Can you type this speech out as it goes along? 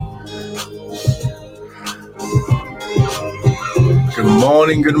Good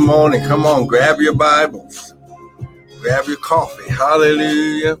morning, good morning. Come on, grab your Bibles. Grab your coffee.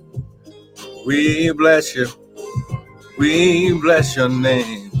 Hallelujah. We bless you. We bless your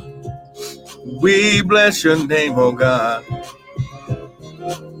name. We bless your name, oh God.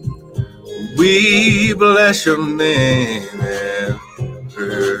 We bless your name. Hey,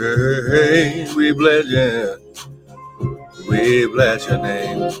 we bless you. We bless your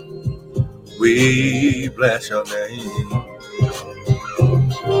name. We bless your name.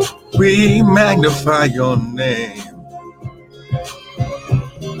 We magnify your name.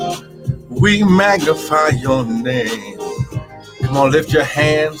 We magnify your name. Come on, lift your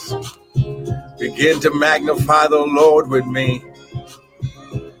hands. Begin to magnify the Lord with me.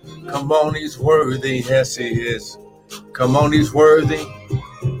 Come on, he's worthy. Yes, he is. Come on, he's worthy.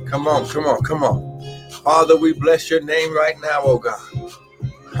 Come on, come on, come on. Father, we bless your name right now, oh God.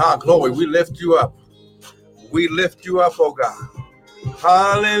 Glory, we lift you up. We lift you up, oh God.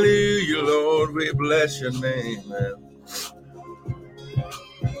 Hallelujah, Lord, we bless your name, man.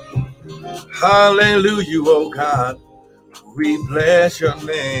 Hallelujah, oh God. We bless your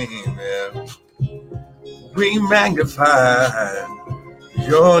name, man. We magnify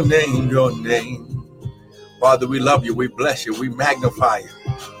your name, your name. Father, we love you. We bless you. We magnify you.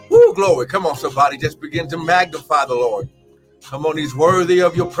 Woo, glory. Come on, somebody. Just begin to magnify the Lord. Come on, he's worthy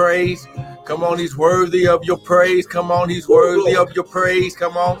of your praise. Come on, he's worthy of your praise. Come on, he's worthy of your praise.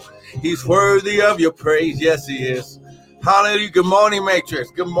 Come on, he's worthy of your praise. Yes, he is. Hallelujah. Good morning,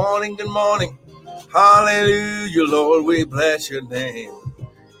 Matrix. Good morning, good morning. Hallelujah, Lord. We bless your name.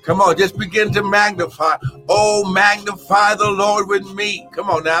 Come on, just begin to magnify. Oh, magnify the Lord with me.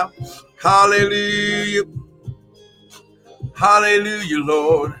 Come on now. Hallelujah. Hallelujah,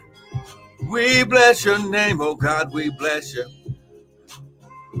 Lord. We bless your name, oh God. We bless you.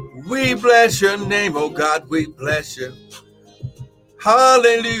 We bless your name, oh God. We bless you.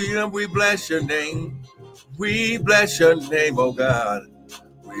 Hallelujah. We bless your name. We bless your name, oh God.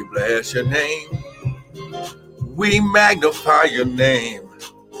 We bless your name. We magnify your name.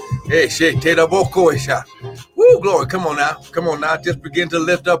 Hey, shit, woo, glory. Come on now. Come on now. Just begin to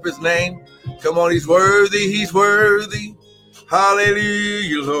lift up his name. Come on, he's worthy. He's worthy.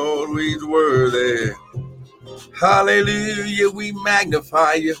 Hallelujah, Lord. He's worthy. Hallelujah. We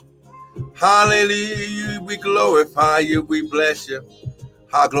magnify you. Hallelujah. We glorify you. We bless you.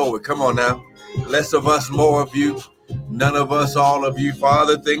 High glory. Come on now. Less of us, more of you. None of us, all of you.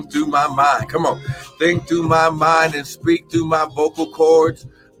 Father, think through my mind. Come on. Think through my mind and speak through my vocal cords,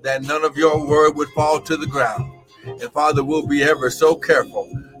 that none of your word would fall to the ground. And Father, we'll be ever so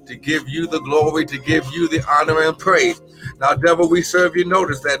careful to give you the glory, to give you the honor and praise. Now, devil, we serve you.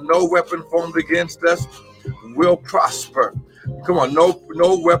 Notice that no weapon formed against us will prosper. Come on,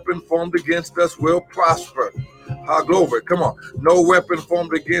 no weapon formed against us will prosper. Our glory, come on. No weapon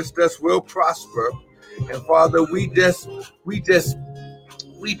formed against us will prosper. And Father, we just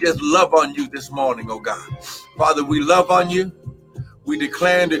love on you this morning, oh God. Father, we love on you. We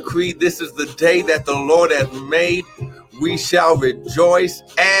declare and decree this is the day that the Lord has made. We shall rejoice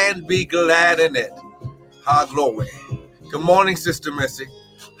and be glad in it. Our glory. Good morning, Sister Missy.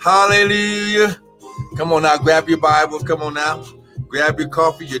 Hallelujah. Come on now, grab your Bibles. Come on now. Grab your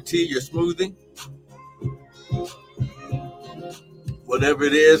coffee, your tea, your smoothie. Whatever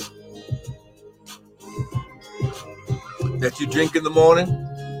it is that you drink in the morning.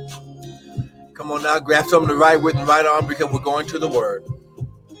 Come on now, grab something to write with and write on, because we're going to the Word.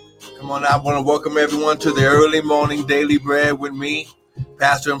 Come on now, I want to welcome everyone to the early morning daily bread with me,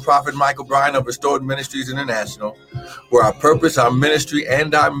 Pastor and Prophet Michael Bryan of Restored Ministries International, where our purpose, our ministry,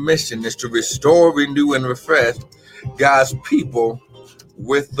 and our mission is to restore, renew, and refresh God's people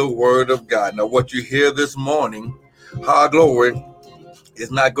with the Word of God. Now, what you hear this morning, high glory,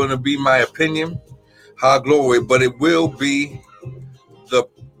 is not going to be my opinion, high glory, but it will be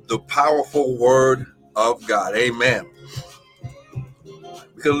the powerful Word of God. Amen.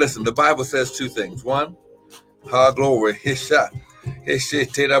 Because listen, the Bible says two things. One, high glory,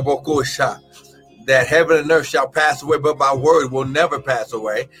 that heaven and earth shall pass away, but my word will never pass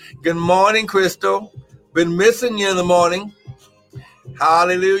away. Good morning, Crystal. Been missing you in the morning.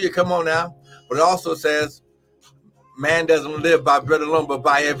 Hallelujah. Come on now. But it also says, man doesn't live by bread alone, but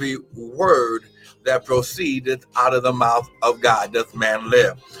by every word that proceedeth out of the mouth of God doth man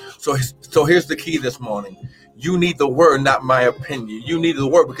live. So here's the key this morning. You need the word, not my opinion. You need the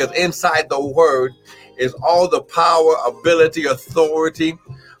word, because inside the word is all the power, ability, authority,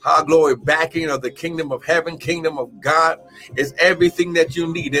 high glory, backing of the kingdom of heaven, kingdom of God. Is everything that you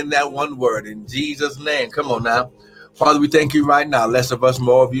need in that one word. In Jesus' name. Come on now. Father, we thank you right now. Less of us,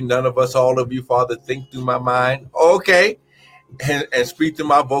 more of you. None of us, all of you. Father, think through my mind. Okay. and speak through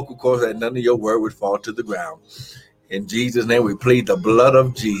my vocal cords that none of your word would fall to the ground. In Jesus' name, we plead the blood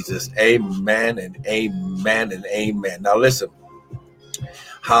of Jesus. Amen and amen and amen. Now listen.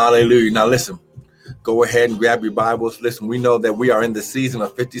 Hallelujah. Now listen. Go ahead and grab your Bibles. Listen, we know that we are in the season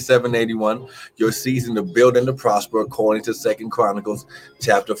of 5781, your season to build and to prosper, according to 2 Chronicles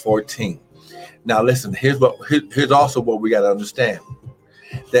chapter 14. Now listen, here's also what we got to understand.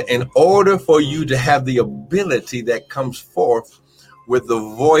 That in order for you to have the ability that comes forth with the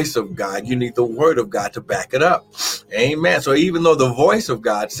voice of God, you need the word of God to back it up. Amen. So even though the voice of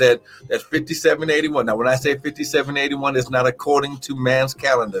God said that 5781, now when I say 5781, it's not according to man's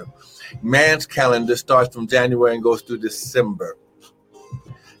calendar. Man's calendar starts from January and goes through December.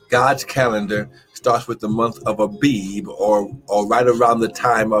 God's calendar starts with the month of Abib, or right around the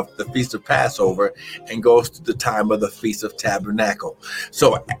time of the Feast of Passover, and goes to the time of the Feast of Tabernacle.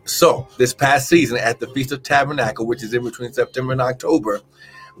 So this past season at the Feast of Tabernacle, which is in between September and October,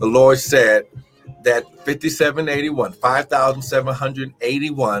 the Lord said that 5781,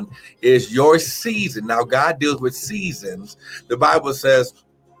 5,781 is your season. Now God deals with seasons. The Bible says,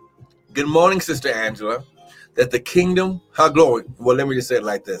 good morning, Sister Angela, that the kingdom, her glory, well, let me just say it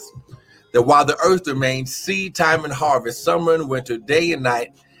like this, that while the earth remains, seed time and harvest, summer and winter, day and night,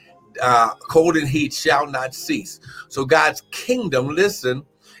 cold and heat shall not cease. So God's kingdom, listen,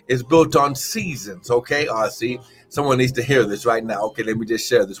 is built on seasons, okay? See, someone needs to hear this right now. Okay, let me just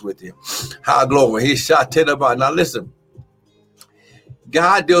share this with you. How glory, he shot 10 about. Now listen,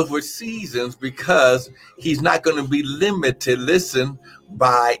 God deals with seasons because he's not going to be limited, listen,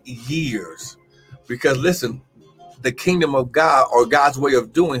 by years. Because listen, the kingdom of God, or God's way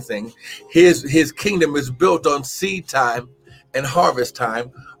of doing things, his kingdom is built on seed time and harvest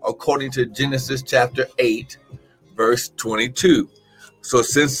time, according to Genesis chapter 8, verse 22. So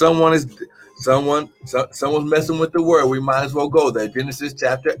since someone's messing with the word, we might as well go there. Genesis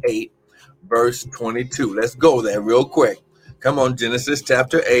chapter 8, verse 22. Let's go there real quick. Come on, Genesis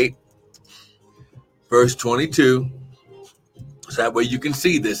chapter 8, verse 22. So that way you can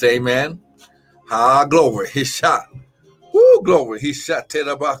see this. Amen. Glory. He shot. Woo, glory. He shot.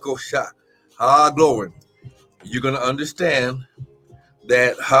 Tedabako shot. Glory. You're going to understand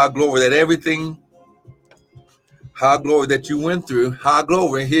that glory, that everything, glory, that you went through,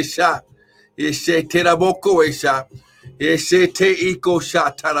 glory, he shot. He shot. Tedaboko he shot. He shot. Teiko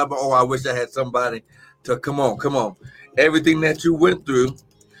shot. Oh, I wish I had somebody to come on. Everything that you went through,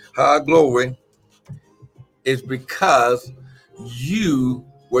 glory, is because you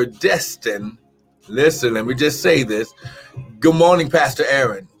were destined. Listen, let me just say this. Good morning, Pastor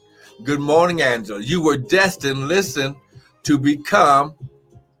Aaron. Good morning, Angela. You were destined, listen, to become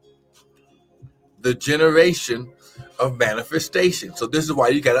the generation of manifestation. So this is why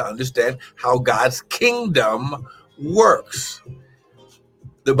you got to understand how God's kingdom works.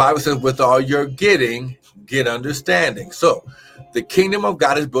 The Bible says, with all you're getting, get understanding. So the kingdom of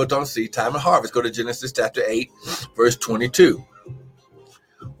God is built on seed time and harvest. Go to Genesis chapter 8, verse 22.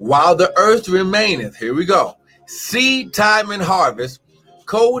 While the earth remaineth, here we go, seed time and harvest,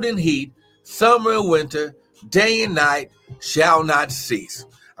 cold and heat, summer and winter, day and night shall not cease.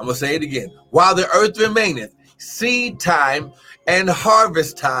 I'm going to say it again. While the earth remaineth, seed time and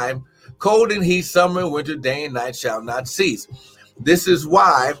harvest time, cold and heat, summer and winter, day and night shall not cease. This is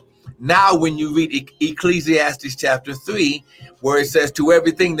why now when you read Ecclesiastes chapter 3, where it says, to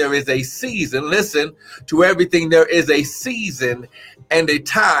everything there is a season, listen, to everything there is a season and a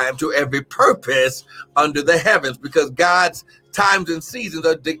time, to every purpose under the heavens, because God's times and seasons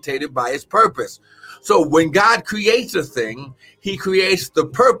are dictated by his purpose. So when God creates a thing, he creates the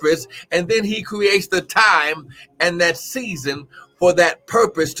purpose, and then he creates the time and that season for that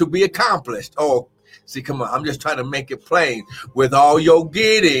purpose to be accomplished. Oh, see, come on, I'm just trying to make it plain. With all your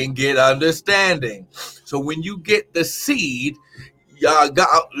getting, get understanding. So when you get the seed, God,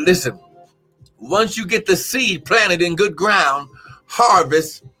 listen, once you get the seed planted in good ground,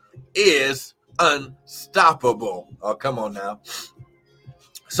 harvest is unstoppable. Oh, come on now.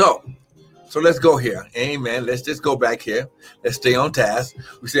 So let's go here. Amen. Let's just go back here. Let's stay on task.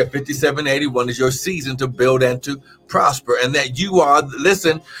 We said 5781 is your season to build and to prosper. And that you are,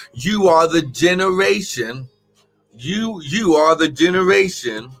 listen, you are the generation. You are the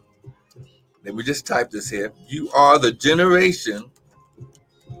generation. Let me just type this here. You are the generation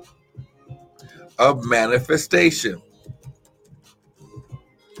of manifestation.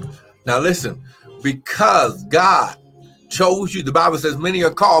 Now listen, because God chose you, the Bible says many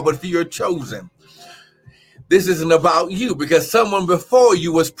are called, but few are chosen. This isn't about you, because someone before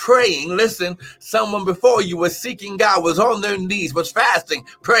you was praying. Listen, someone before you was seeking God, was on their knees, was fasting,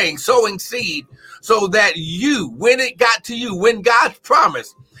 praying, sowing seed, so that you, when it got to you, when God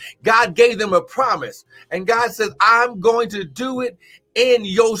promised, God gave them a promise. And God says, I'm going to do it in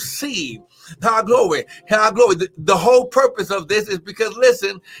your seed. How glory, how glory. The whole purpose of this is because,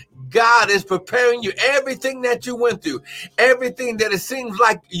 listen, God is preparing you. Everything that you went through, everything that it seems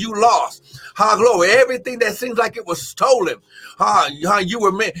like you lost, how glory, everything that seems like it was stolen, how you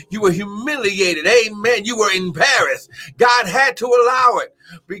were humiliated, amen, you were embarrassed. God had to allow it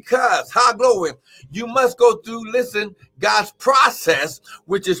because, how glory, you must go through, listen, God's process,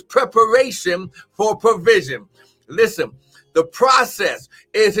 which is preparation for provision. Listen, the process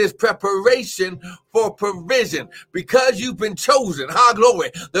is his preparation for provision. Because you've been chosen, how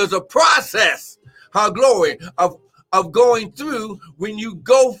glory, there's a process, how glory, of going through when you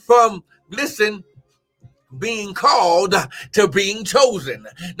go from, listen, being called to being chosen.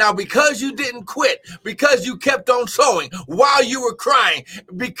 Now, because you didn't quit, because you kept on sowing while you were crying,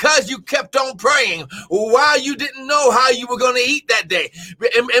 because you kept on praying while you didn't know how you were going to eat that day,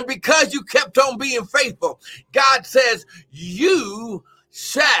 and because you kept on being faithful, God says you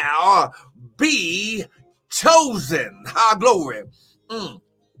shall be chosen. Our glory.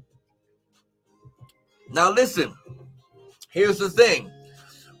 Now listen, here's the thing.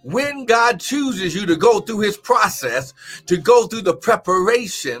 When God chooses you to go through his process, to go through the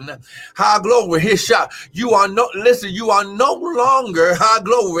preparation, high glory, his shot, you are no longer, high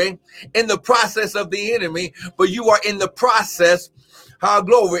glory, in the process of the enemy, but you are in the process, high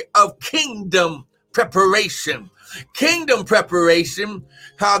glory, of kingdom preparation. Kingdom preparation,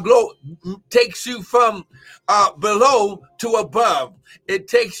 high glory, takes you from below to above. It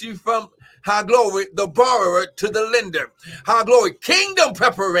takes you from, high glory, the borrower to the lender. High glory. Kingdom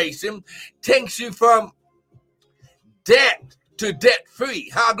preparation takes you from debt to debt free.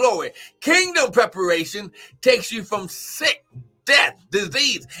 High glory. Kingdom preparation takes you from sick, death,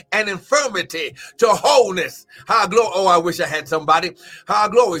 disease, and infirmity to wholeness. High glory. Oh, I wish I had somebody. High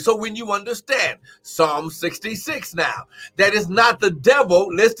glory. So when you understand Psalm 66 now, that is not the devil.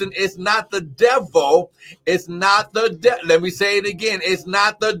 Listen, it's not the devil. It's not the devil. Let me say it again. It's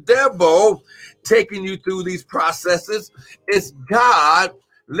not the devil taking you through these processes. It's God,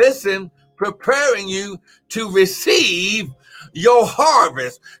 listen, preparing you to receive your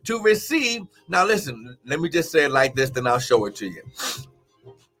harvest, to receive. Now listen, let me just say it like this, then I'll show it to you.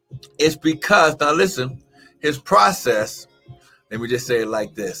 It's because, now listen, his process, let me just say it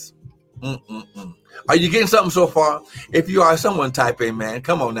like this. Are you getting something so far? If you are, someone type amen.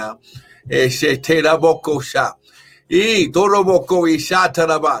 Come on now.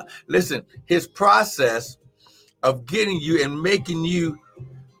 Listen, his process of getting you and making you,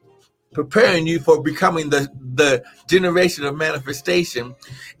 preparing you for becoming the generation of manifestation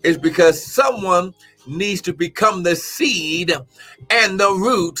is because someone needs to become the seed and the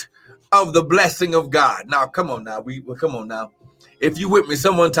root of the blessing of God. Now, come on now. Come on now. If you with me,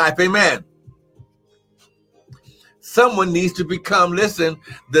 someone type amen. Someone needs to become, listen,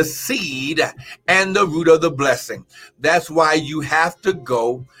 the seed and the root of the blessing. That's why you have to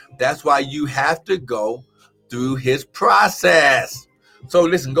go. That's why you have to go through his process. So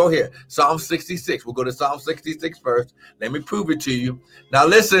listen, go here. Psalm 66. We'll go to Psalm 66 first. Let me prove it to you. Now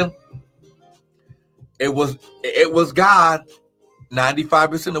listen, it was God.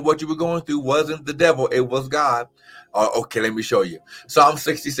 95% of what you were going through wasn't the devil. It was God. Okay, let me show you. Psalm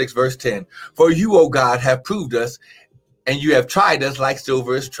 66 verse 10. For you, O God, have proved us, and you have tried us like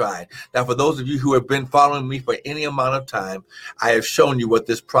silver is tried. Now, for those of you who have been following me for any amount of time, I have shown you what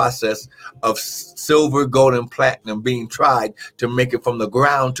this process of silver, gold, and platinum being tried to make it from the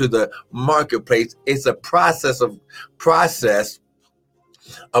ground to the marketplace. It's a process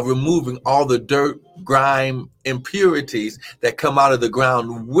of removing all the dirt, grime, impurities that come out of the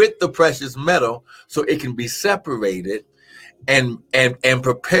ground with the precious metal, so it can be separated and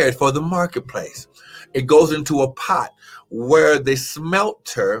prepared for the marketplace. It goes into a pot where the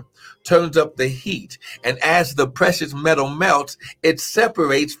smelter turns up the heat, and as the precious metal melts, it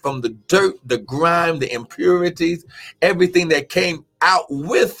separates from the dirt, the grime, the impurities, everything that came out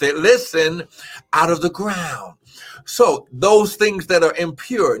with it, listen, out of the ground. So those things that are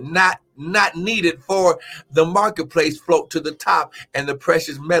impure, not needed for the marketplace, float to the top, and the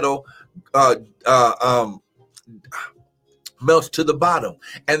precious metal melts to the bottom.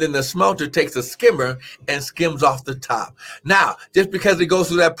 And then the smelter takes a skimmer and skims off the top. Now, just because it goes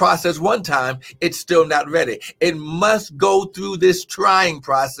through that process one time, it's still not ready. It must go through this trying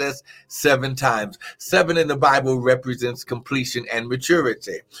process 7 times. 7 in the Bible represents completion and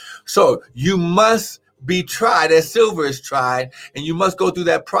maturity. So you must be tried as silver is tried, and you must go through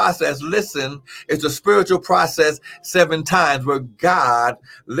that process. Listen, it's a spiritual process 7 times where God,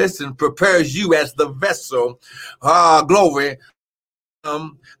 listen, prepares you as the vessel, glory,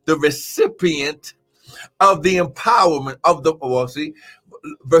 the recipient of the empowerment of the,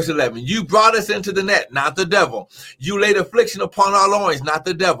 verse 11, you brought us into the net, not the devil. You laid affliction upon our loins, not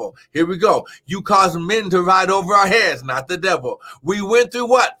the devil. Here we go. You caused men to ride over our heads, not the devil. We went through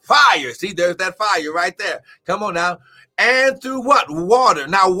what? Fire. See, there's that fire right there. Come on now. And through what? Water.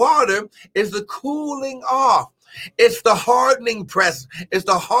 Now, water is the cooling off. It's the hardening press. It's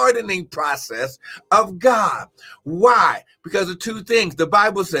the hardening process of God. Why? Because of 2 things. The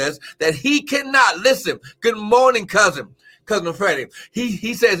Bible says that he cannot, listen, good morning, cousin Freddie.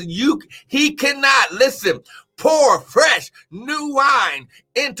 He says he cannot, listen, pour fresh new wine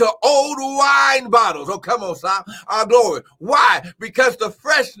into old wine bottles. Oh, come on, son. Our glory. Why? Because the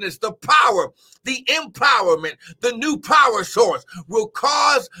freshness, the power, the empowerment, the new power source will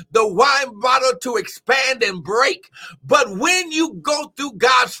cause the wine bottle to expand and break. But when you go through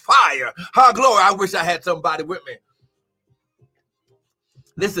God's fire, our glory, I wish I had somebody with me.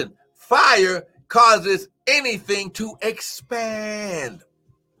 Listen, fire causes anything to expand.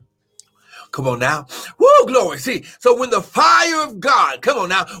 Come on now. Woo, glory. See, so when the fire of God, come on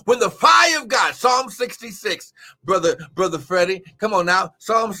now, when the fire of God, Psalm 66, brother Freddie, come on now,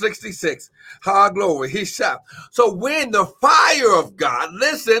 Psalm 66, glory, he shout. So when the fire of God,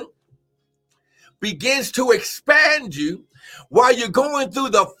 listen, begins to expand you, while you're going through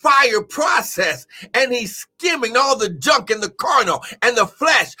the fire process, and he's skimming all the junk and the carnal and the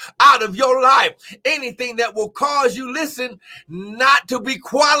flesh out of your life. Anything that will cause you, listen, not to be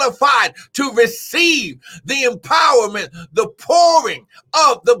qualified to receive the empowerment, the pouring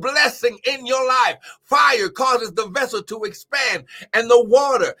of the blessing in your life. Fire causes the vessel to expand, and the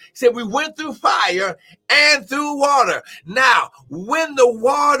water. He said we went through fire and through water. Now, when the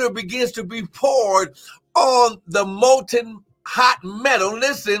water begins to be poured on the molten hot metal,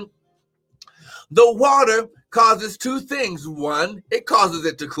 listen, the water causes 2 things. One, it causes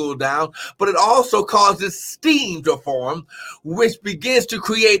it to cool down, but it also causes steam to form, which begins to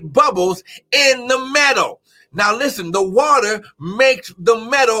create bubbles in the metal. Now listen, the water makes the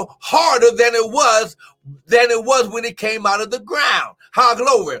metal harder than it was when it came out of the ground.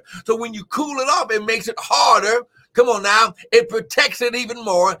 Glory. So when you cool it off, it makes it harder. Come on now. It protects it even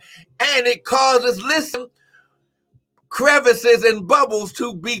more, and it causes, listen, crevices and bubbles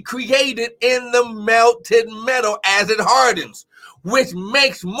to be created in the melted metal as it hardens, which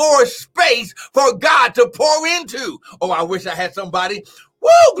makes more space for God to pour into. Oh, I wish I had somebody.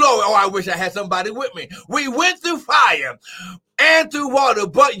 Woo, glory. Oh, I wish I had somebody with me. We went through fire and through water,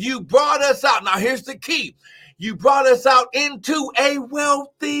 but you brought us out. Now, here's the key. You brought us out into a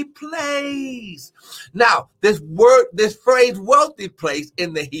wealthy place. Now, this phrase wealthy place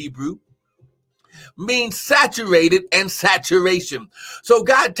in the Hebrew means saturated and saturation. So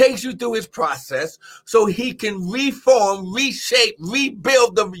God takes you through his process so he can reform, reshape,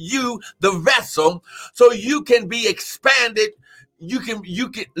 rebuild the vessel, so you can be expanded. You can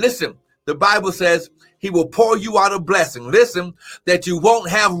listen. The Bible says he will pour you out a blessing. Listen, that you won't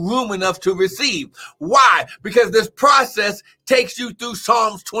have room enough to receive. Why? Because this process takes you through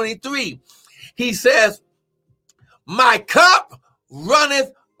Psalms 23. He says, my cup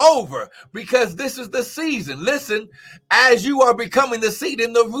runneth over, because this is the season. Listen, as you are becoming the seed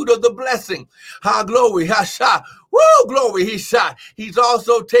in the root of the blessing. Glory, woo, glory, he's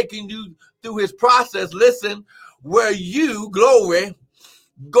also taking you through his process. Listen, where you, glory,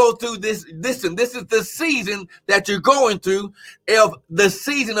 go through this. Listen, this is the season that you're going through, of the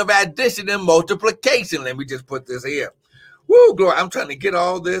season of addition and multiplication. Let me just put this here. Woo, glory. I'm trying to get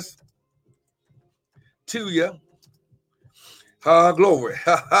all this to you. Glory.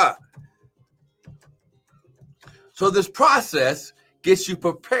 So this process gets you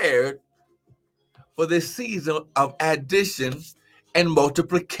prepared for this season of addition and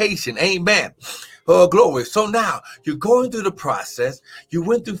multiplication. Amen. Oh, glory. So now you're going through the process. You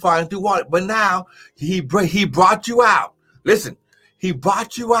went through fire and through water, but now he brought you out. Listen, he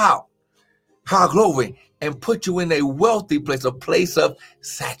brought you out. Glory. And put you in a wealthy place, a place of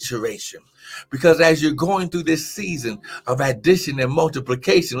saturation. Because as you're going through this season of addition and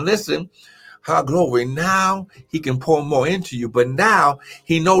multiplication, listen, glory, now he can pour more into you. But now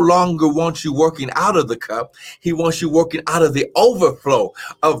he no longer wants you working out of the cup. He wants you working out of the overflow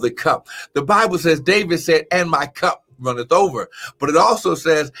of the cup. The Bible says, David said, and my cup runneth over. But it also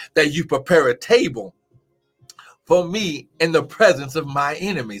says that you prepare a table for me in the presence of my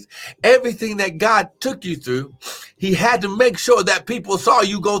enemies. Everything that God took you through, he had to make sure that people saw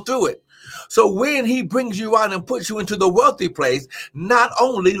you go through it. So when he brings you out and puts you into the wealthy place, not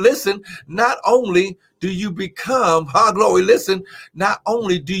only do you become, glory, listen, not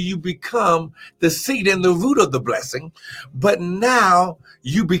only do you become the seed and the root of the blessing, but now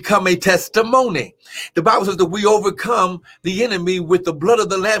you become a testimony. The Bible says that we overcome the enemy with the blood of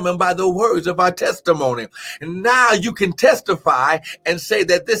the Lamb and by the words of our testimony. And now you can testify and say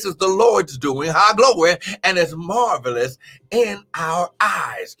that this is the Lord's doing, glory, and it's marvelous in our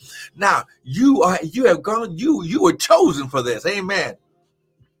eyes. Now you were chosen for this. Amen.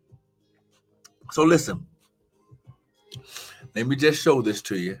 So listen, let me just show this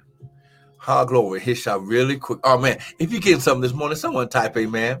to you. Glory, hit shot really quick. Oh man, if you're getting something this morning, someone type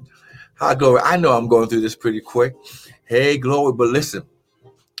amen. Glory, I know I'm going through this pretty quick. Hey, glory, but listen,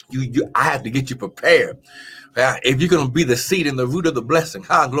 I have to get you prepared. If you're going to be the seed and the root of the blessing,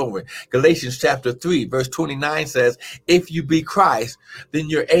 glory. Galatians chapter 3, verse 29 says, if you be Christ, then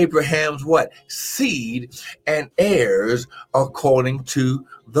you're Abraham's what? Seed and heirs according to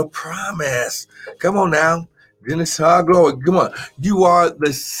the promise. Come on now. Genesis, glory. Come on. You are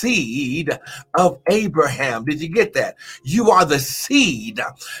the seed of Abraham. Did you get that? You are the seed.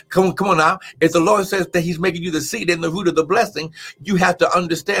 Come on now. If the Lord says that he's making you the seed and the root of the blessing, you have to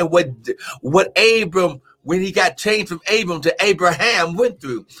understand what Abram, when he got changed from Abram to Abraham, went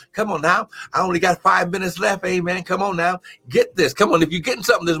through. Come on now. I only got 5 minutes left. Amen. Come on now. Get this. Come on. If you're getting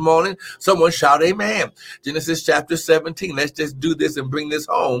something this morning, someone shout amen. Genesis chapter 17. Let's just do this and bring this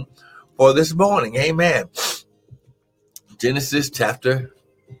home for this morning. Amen. Genesis chapter,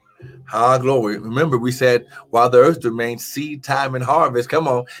 glory. Remember, we said, while the earth remains, seed time and harvest. Come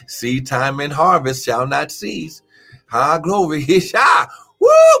on. Seed time and harvest shall not cease. Glory. Hisha. Woo,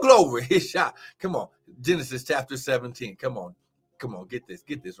 glory. Hisha. Come on. Genesis chapter 17. Come on. Get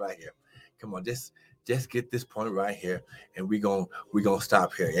this right here. Come on. Just get this point right here. And we're going to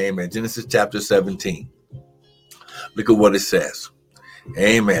stop here. Amen. Genesis chapter 17. Look at what it says.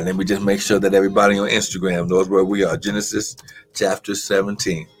 Amen. Let me just make sure that everybody on Instagram knows where we are. Genesis chapter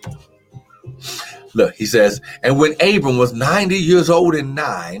 17. Look, he says, and when Abram was 90 years old and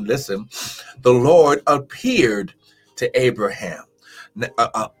 9, listen, the Lord appeared to Abraham.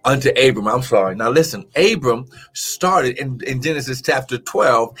 Unto Abram, I'm sorry. Now listen, Abram started in Genesis chapter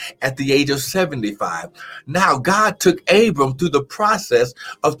 12 at the age of 75. Now God took Abram through the process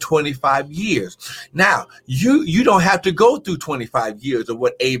of 25 years. Now you don't have to go through 25 years of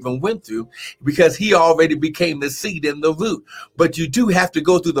what Abram went through because he already became the seed and the root. But you do have to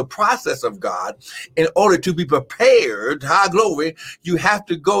go through the process of God in order to be prepared. Glory. You have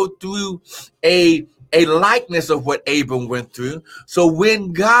to go through a likeness of what Abram went through. So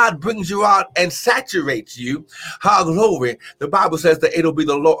when God brings you out and saturates you, glory, the Bible says that it'll be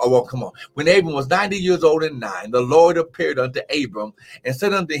the Lord. Oh, well, come on. When Abram was 90 years old and 9, the Lord appeared unto Abram and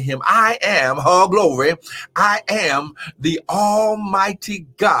said unto him, I am, glory, I am the Almighty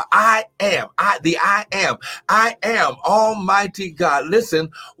God. I am Almighty God. Listen,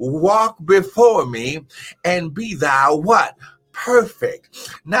 walk before me and be thou what?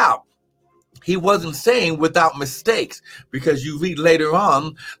 Perfect. Now, he wasn't saying without mistakes, because you read later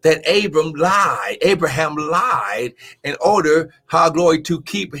on that Abraham lied in order, glory, to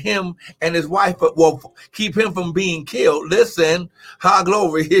keep him and his wife, keep him from being killed. Listen,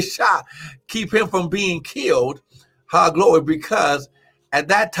 glory, his shot, keep him from being killed, glory, because at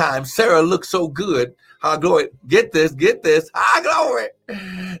that time, Sarah looked so good, glory, get this, glory,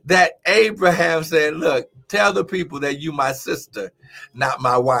 that Abraham said, look, tell the people that you my sister, not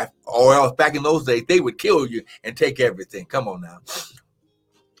my wife, or else back in those days, they would kill you and take everything. Come on now.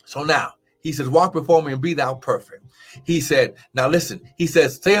 So now, he says, walk before me and be thou perfect. He said, now listen, he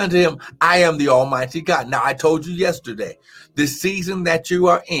says, say unto him, I am the Almighty God. Now, I told you yesterday, the season that you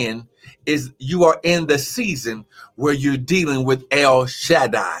are in the season where you're dealing with El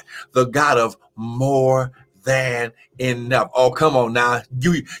Shaddai, the God of more than enough. Oh, come on now.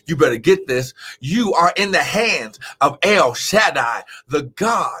 You better get this. You are in the hands of El Shaddai, the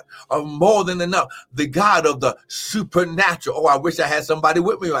God of more than enough, the God of the supernatural. Oh, I wish I had somebody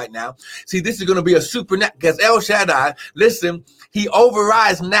with me right now. See, this is going to be a supernatural, because El Shaddai, listen, he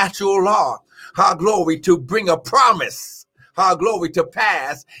overrides natural law. Glory, to bring a promise. Glory, to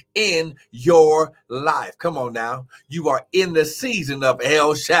pass in your life. Come on now. You are in the season of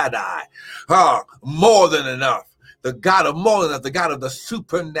El Shaddai. More than enough. The God of more than enough. The God of the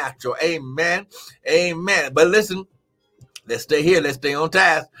supernatural. Amen. Amen. But listen, let's stay here. Let's stay on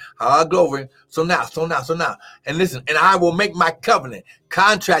task. Glory. So now. And listen, and I will make my covenant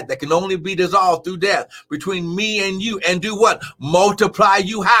contract that can only be dissolved through death between me and you, and do what? Multiply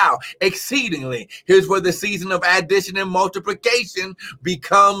you how? Exceedingly. Here's where the season of addition and multiplication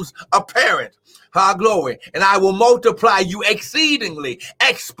becomes apparent. Glory. And I will multiply you exceedingly,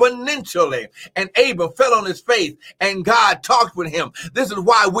 exponentially. And Abram fell on his face, and God talked with him. This is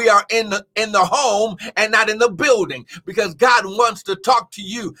why we are in the home and not in the building, because God wants to talk to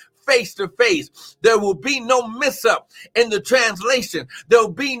you face to face. There will be no mess up in the translation. There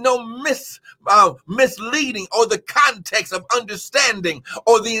will be no misleading or the context of understanding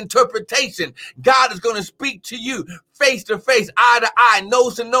or the interpretation. God is going to speak to you face to face, eye to eye,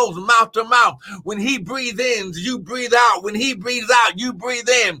 nose to nose, mouth to mouth. When he breathes in, you breathe out. When he breathes out, you breathe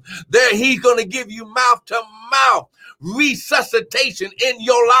in. There, he's going to give you mouth to mouth resuscitation in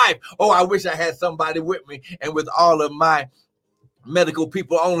your life. Oh, I wish I had somebody with me, and with all of my medical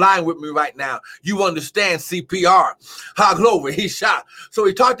people online with me right now, you understand CPR. Glory, he shot. So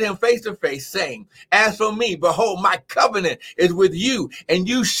he talked to him face to face, saying, as for me, behold, my covenant is with you, and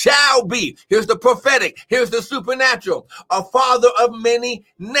you shall be, here's the prophetic, here's the supernatural, a father of many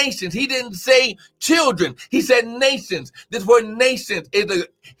nations. He didn't say children, he said nations. This word nations is a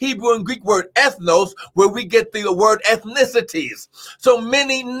Hebrew and Greek word ethnos, where we get the word ethnicities. So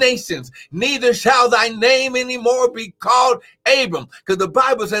many nations, neither shall thy name anymore be called Abram, because the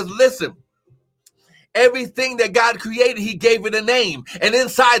Bible says, listen, everything that God created, he gave it a name, and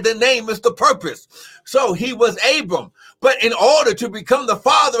inside the name is the purpose. So he was Abram, but in order to become the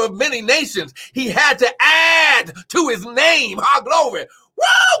father of many nations, he had to add to his name. Glory.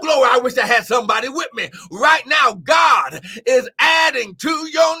 Woo, glory. I wish I had somebody with me right now. God is adding to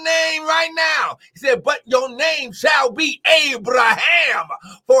your name right now. He said, but your name shall be Abraham,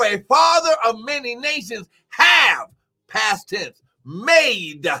 for a father of many nations have, past tense,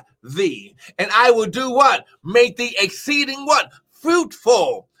 made thee. And I will do what? Make thee exceeding what?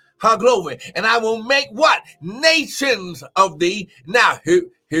 Fruitful. Glory. And I will make what? Nations of thee. Now,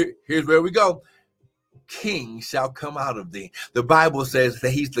 here's where we go. Kings shall come out of thee. The Bible says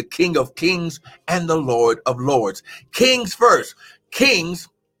that he's the King of kings and the Lord of lords. Kings first. Kings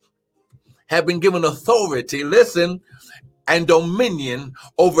have been given authority, listen, and dominion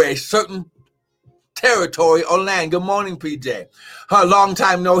over a certain territory or land. Good morning, PJ. Long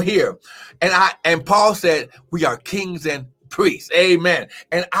time no here. And Paul said, we are kings and priests. Amen.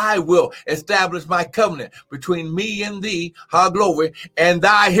 And I will establish my covenant between me and thee, glory, and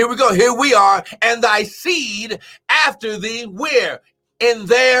thy, here we go, here we are, and thy seed after thee, where? In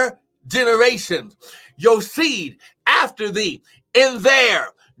their generations. Your seed after thee, in their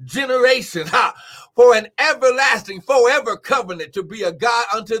generation. For an everlasting, forever covenant to be a God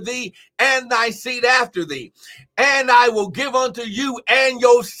unto thee and thy seed after thee. And I will give unto you and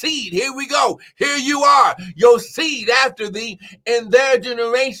your seed. Here we go. Here you are. Your seed after thee in their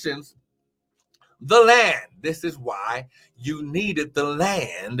generations, the land. This is why you needed the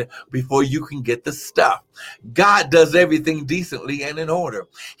land before you can get the stuff. God does everything decently and in order.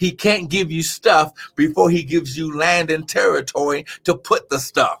 He can't give you stuff before he gives you land and territory to put the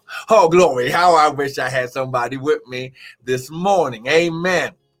stuff. Oh, glory. How I wish I had somebody with me this morning.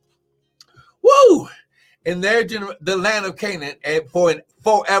 Amen. Woo! In the land of Canaan, and for an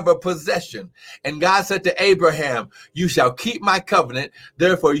forever possession. And God said to Abraham, you shall keep my covenant,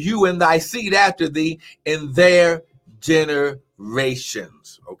 therefore you and thy seed after thee in their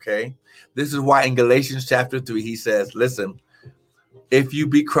generations. Okay? This is why in Galatians chapter 3, he says, listen, if you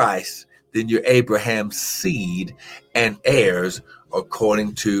be Christ, then you're Abraham's seed and heirs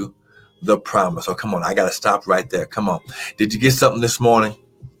according to the promise. Oh, come on. I got to stop right there. Come on. Did you get something this morning?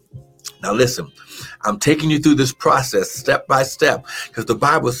 Now listen, I'm taking you through this process step by step, because the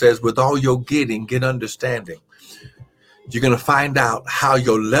Bible says with all your getting, get understanding. You're going to find out how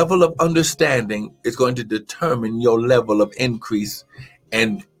your level of understanding is going to determine your level of increase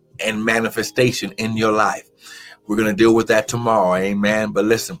and manifestation in your life. We're going to deal with that tomorrow. Amen. But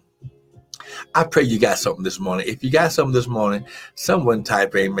listen, I pray you got something this morning. If you got something this morning, someone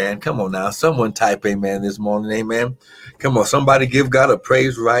type amen. Come on now. Someone type amen this morning. Amen. Come on. Somebody give God a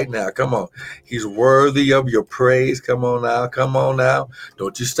praise right now. Come on. He's worthy of your praise. Come on now. Come on now.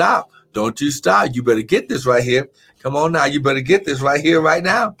 Don't you stop. Don't you stop. You better get this right here. Come on now. You better get this right here, right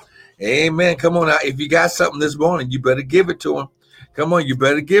now. Amen. Come on now. If you got something this morning, you better give it to him. Come on. You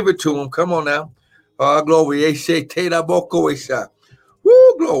better give it to him. Come on now. Glory.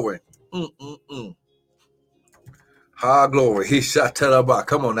 Woo, glory. Glory. He shot Terabah.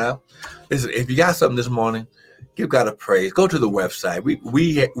 Come on now. Listen, if you got something this morning, give God a praise. Go to the website.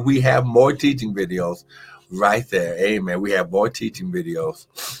 We have more teaching videos right there. Amen. We have more teaching videos.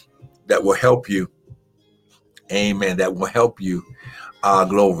 that will help you. Amen. That will help you.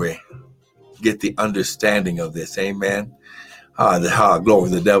 Glory. Get the understanding of this. Amen. Glory.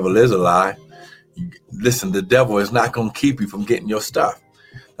 The devil is a lie. Listen, the devil is not going to keep you from getting your stuff.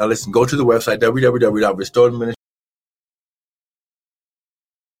 Now listen, go to the website, www.restoredministry.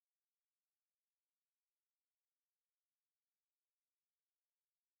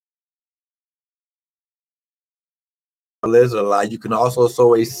 Is a lie. You can also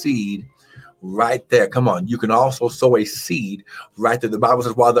sow a seed right there. Come on. You can also sow a seed right there. The Bible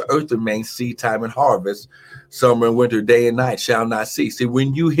says, while the earth remains, seed time and harvest, summer and winter, day and night shall not cease. See,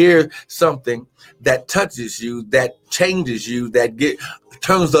 when you hear something that touches you, that changes you, that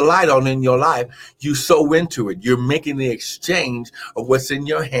turns the light on in your life, you sow into it. You're making the exchange of what's in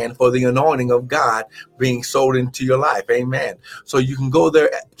your hand for the anointing of God being sold into your life. Amen. So you can go there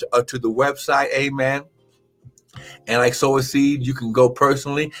to the website. Amen. And like sow a seed, you can go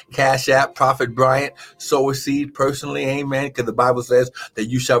personally, Cash App, Prophet Bryant, sow a seed personally, amen, because the Bible says that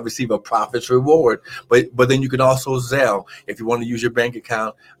you shall receive a prophet's reward. But then you can also Zelle. If you want to use your bank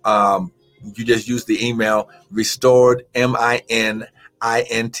account, you just use the email restored,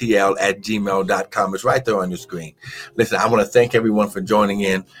 MININTL@gmail.com. It's right there on your screen. Listen, I want to thank everyone for joining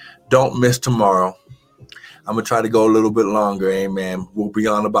in. Don't miss tomorrow. I'm going to try to go a little bit longer, amen. We'll be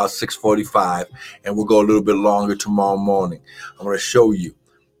on about 6:45, and we'll go a little bit longer tomorrow morning. I'm going to show you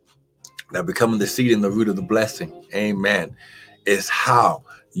that becoming the seed and the root of the blessing, amen, is how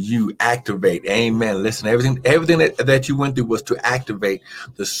you activate, amen. Listen, everything that you went through was to activate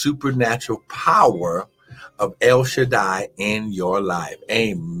the supernatural power of El Shaddai in your life.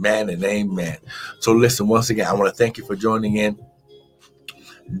 Amen and amen. So listen, once again, I want to thank you for joining in.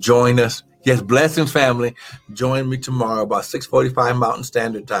 Join us. Yes, blessings, family. Join me tomorrow about 6:45 Mountain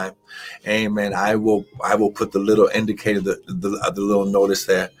Standard Time. Amen. I will put the little indicator, the little notice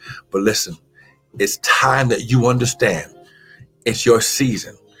there. But listen, it's time that you understand it's your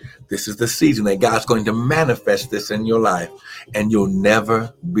season. This is the season that God's going to manifest this in your life, and you'll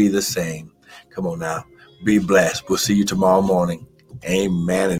never be the same. Come on now. Be blessed. We'll see you tomorrow morning. Amen.